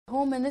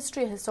Home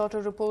Ministry has sought a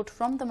report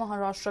from the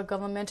Maharashtra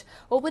government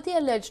over the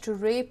alleged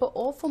rape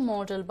of a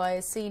model by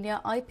a senior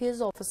IPS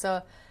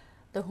officer.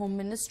 The Home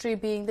Ministry,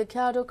 being the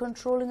cadre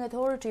controlling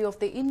authority of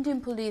the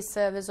Indian Police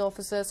Service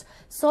officers,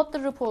 sought the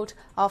report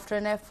after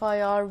an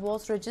FIR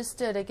was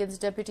registered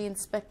against Deputy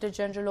Inspector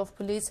General of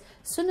Police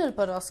Sunil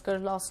Paraskar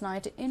last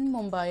night in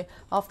Mumbai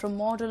after a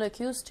model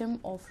accused him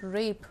of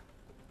rape.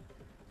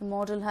 The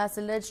model has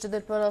alleged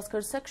that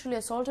Paraskar sexually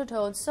assaulted her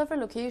on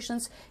several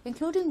occasions,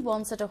 including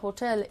once at a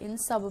hotel in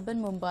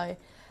suburban Mumbai.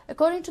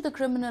 According to the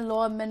Criminal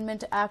Law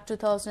Amendment Act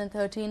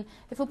 2013,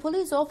 if a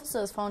police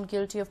officer is found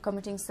guilty of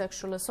committing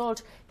sexual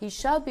assault, he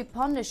shall be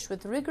punished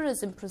with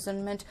rigorous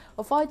imprisonment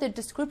of either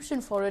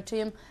description for a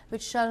term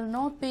which shall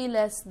not be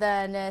less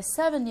than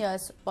 7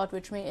 years, but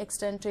which may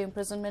extend to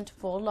imprisonment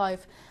for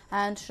life,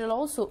 and shall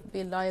also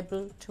be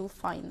liable to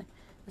fine.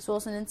 This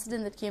was an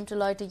incident that came to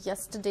light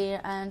yesterday,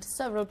 and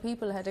several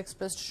people had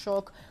expressed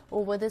shock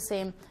over the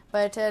same.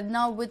 But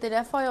now, with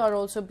the FIR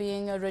also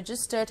being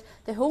registered,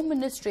 the Home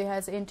Ministry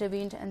has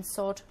intervened and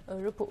sought a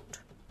report.